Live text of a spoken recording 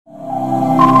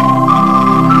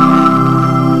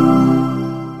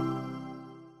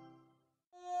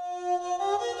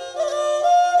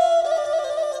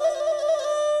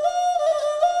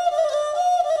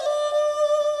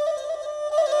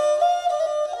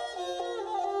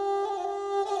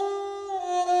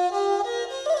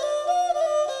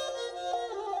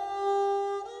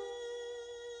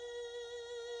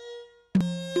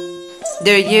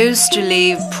There used to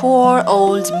live poor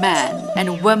old men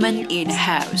and women in a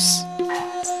house.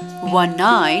 One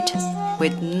night,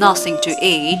 with nothing to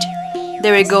eat,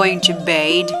 they were going to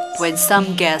bed when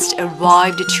some guest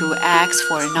arrived to ask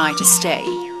for a night stay.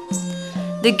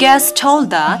 The guest told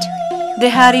that they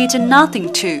had eaten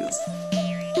nothing too.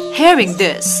 Hearing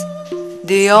this,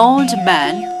 the old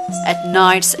man, at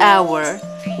night's hour,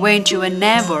 went to a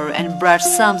neighbor and brought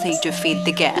something to feed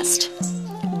the guest.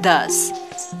 Thus,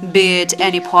 be it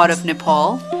any part of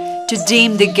Nepal, to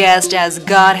deem the guest as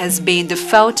God has been the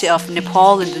forte of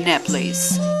Nepal and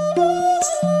Nepalis.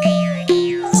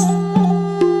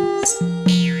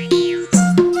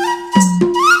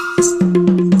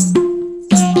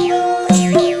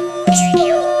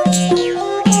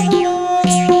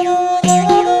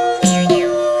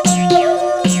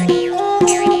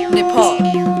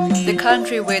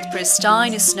 Country with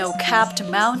pristine snow-capped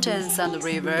mountains and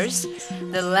rivers,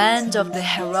 the land of the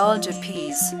herald of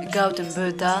peace, Gautam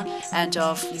Buddha, and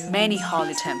of many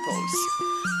holy temples.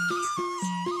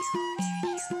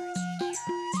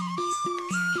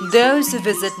 Those who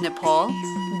visit Nepal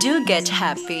do get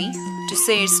happy to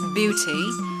see its beauty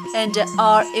and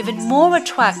are even more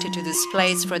attracted to this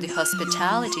place for the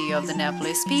hospitality of the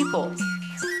Nepalese people.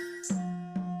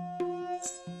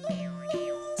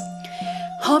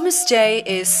 Homestay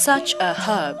is such a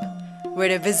hub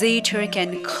where a visitor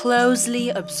can closely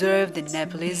observe the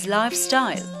Nepalese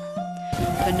lifestyle.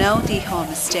 Panauti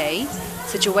Homestay,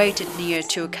 situated near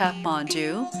to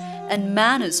Kathmandu and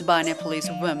managed by Nepalese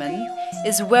women,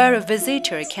 is where a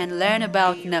visitor can learn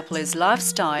about Nepalese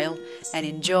lifestyle and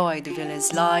enjoy the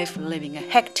village life, living a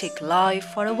hectic life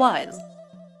for a while.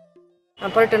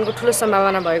 पर्यटनको ठुलो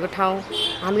सम्भावना भएको ठाउँ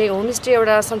हामीले homestay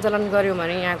एउटा सञ्चालन गर्यौं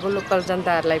भने यहाँको लोकल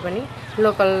जनताहरुलाई पनि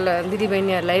लोकल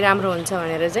दिदीबहिनीहरुलाई राम्रो हुन्छ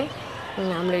भनेर चाहिँ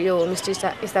हामीले यो होमस्टे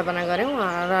स्थापना गर्यौं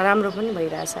र राम्रो पनि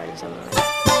भइरहेछ अहिलेसम्म।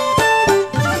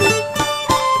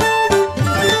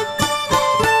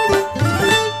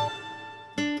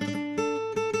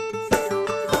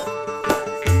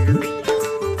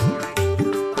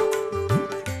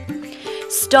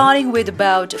 Starting with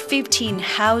about 15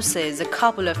 houses a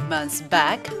couple of months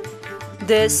back,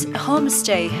 this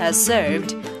homestay has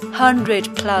served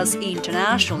 100+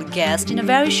 international guests in a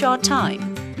very short time.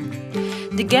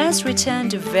 The guests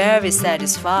returned very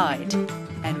satisfied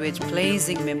and with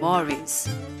pleasing memories.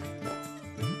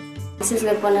 विशेष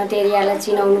गरी पनौती एरियालाई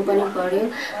चिनाउनु पनि पर्यो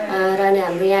र अनि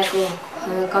हाम्रो यहाँको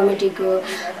कमिटीको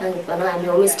भनौं हामी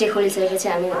होमस्टे खोलिसकेपछि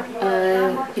हामी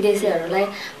विदेशीहरुलाई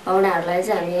पाहुनाहरुलाई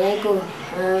चाहिँ हामी यहाँको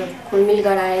खुलमिल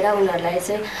गराएर उनीहरुलाई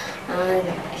चाहिँ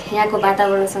यहाँको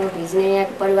वातावरणसँग भिज्ने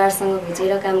यहाँको परिवारसँग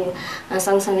भिजेर काम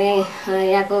सँगसँगै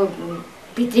यहाँको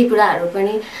भित्री कुराहरु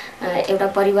पनि एउटा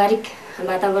पारिवारिक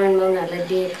वातावरणमा उनीहरुलाई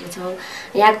दिएको छौं।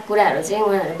 यहाँको कुराहरु चाहिँ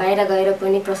उनीहरु बाहिर गएर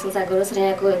पनि प्रशंसा गरोस् र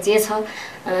यहाँको जे छ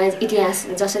इतिहास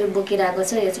जसरी बोकिरहेको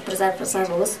छ यो चाहिँ प्रचार प्रसार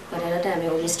होस् भनेर त हामी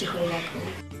होमस्टे खोलिरहेको हो।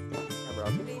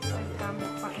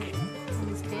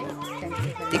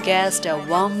 The guests are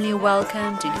warmly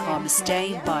welcomed in homestay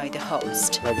by the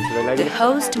host. The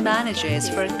host manages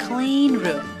for a clean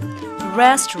room,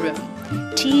 restroom,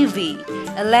 TV,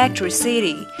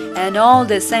 electricity, and all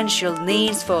the essential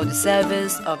needs for the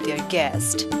service of their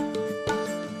guest.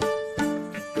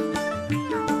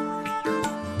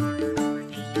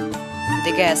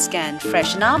 The guests can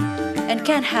freshen up and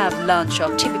can have lunch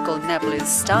of typical Nepalese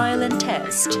style and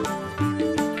taste.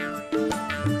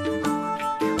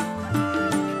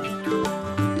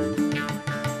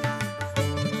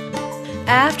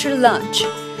 After lunch,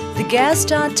 the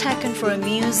guests are taken for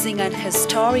amusing and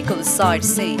historical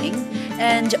sightseeing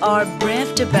and are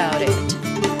briefed about it.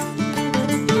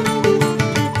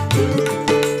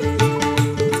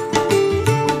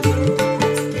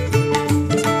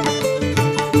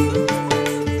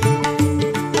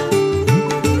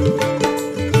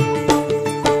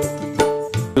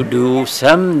 To do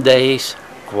some days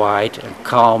quiet and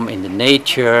calm in the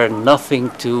nature, nothing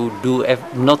to do,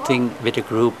 nothing with a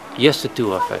group, just the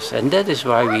two of us. And that is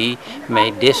why we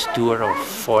made this tour of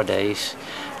 4 days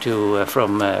to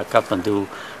from Kathmandu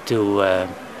to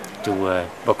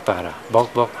Bokpara.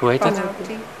 Bok, hoe heet het?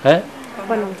 Hè?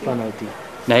 Panauti.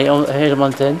 Nee, helemaal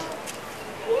in het eind?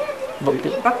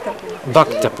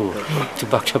 Bhaktapur. To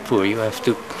Bhaktapur, you have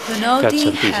to cut some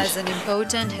pieces. Panauti has an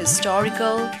important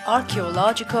historical,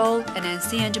 archaeological and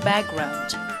ancient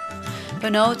background.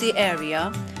 Panauti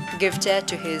area, gifted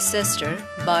to his sister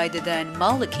by the then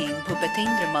Malla king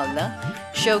Bhupatendra Malla,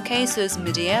 showcases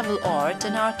medieval art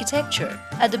and architecture.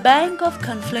 At the bank of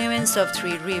confluence of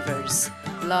 3 rivers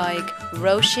like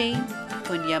Roshi,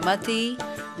 Punyamati,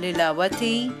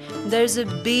 Lilavati, there's a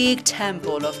big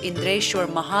temple of Indreshwar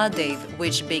Mahadev,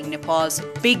 which being Nepal's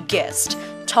biggest,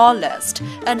 tallest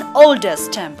and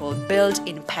oldest temple built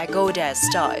in pagoda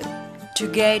style. To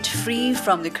get free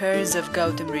from the curse of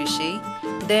Gautam Rishi,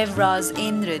 Devraj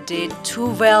Indra did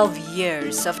 12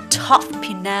 years of tough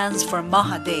penance for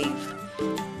Mahadev.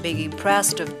 Being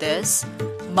impressed of this,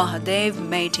 Mahadev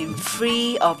made him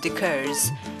free of the curse,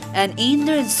 and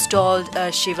Indra installed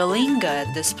a Shivalinga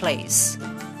at this place,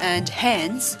 and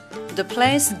hence the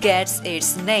place gets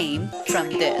its name from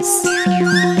this.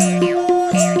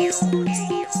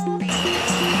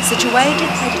 Situated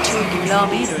 32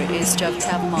 km east of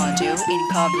Kathmandu in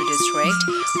Kathmandu district,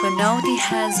 Panauti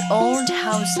has old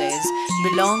houses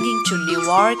belonging to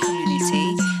Nepali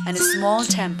community and small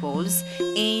temples,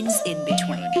 inns in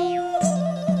between.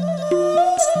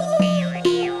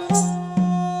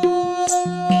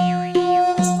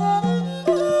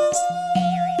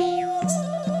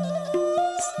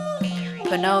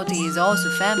 Panauti is also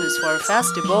famous for a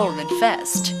festival and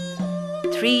fest.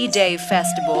 3-day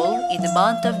festival in the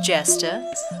month of Jesta,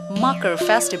 Makar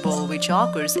festival which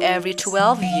occurs every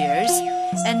 12 years,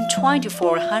 and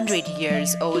 2400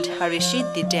 years old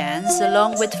Harishidhi dance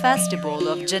along with festival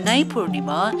of Janai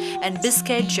Purnima and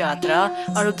Biscuit Jatra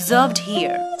are observed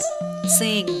here.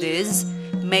 Seeing this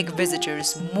make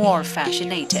visitors more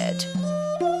fascinated.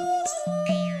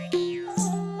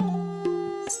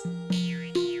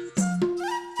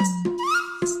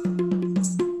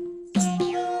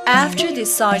 After the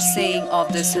sightseeing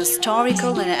of this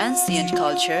historical and ancient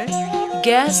culture,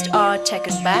 guests are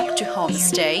taken back to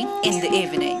homestay in the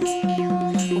evening.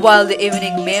 While the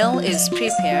evening meal is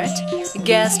prepared,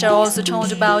 guests are also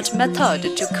told about method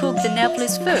to cook the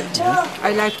Nepalese food.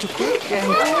 I like to cook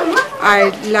and I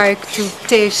like to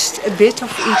taste a bit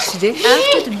of each dish.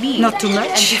 After the meal Not too much.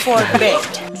 and before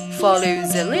bed,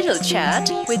 follows a little chat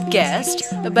with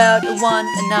guests about one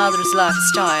another's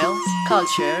lifestyle,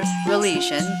 culture,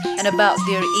 religion, and about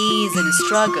their ease and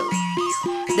struggle.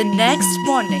 The next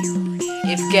morning,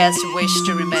 if guests wish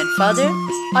to remain further,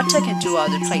 are taken to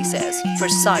other places for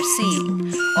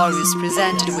sightseeing or is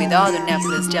presented with other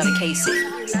Nepalese delicacy.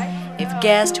 If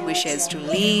guest wishes to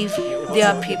leave, they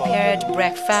are prepared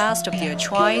breakfast of their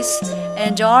choice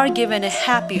and are given a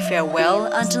happy farewell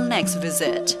until next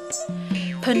visit.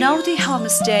 Panauti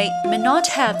Homestay may not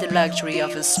have the luxury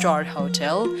of a star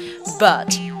hotel,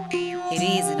 but it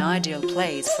is an ideal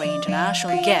place for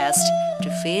international guests to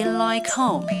feel like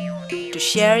home, to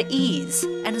share ease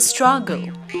and struggle,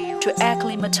 to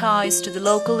acclimatize to the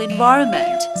local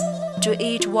environment, to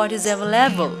eat what is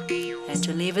available, and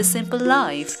to live a simple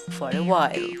life for a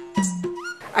while.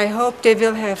 I hope they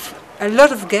will have a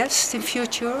lot of guests in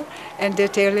future and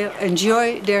that they will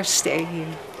enjoy their stay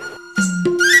here.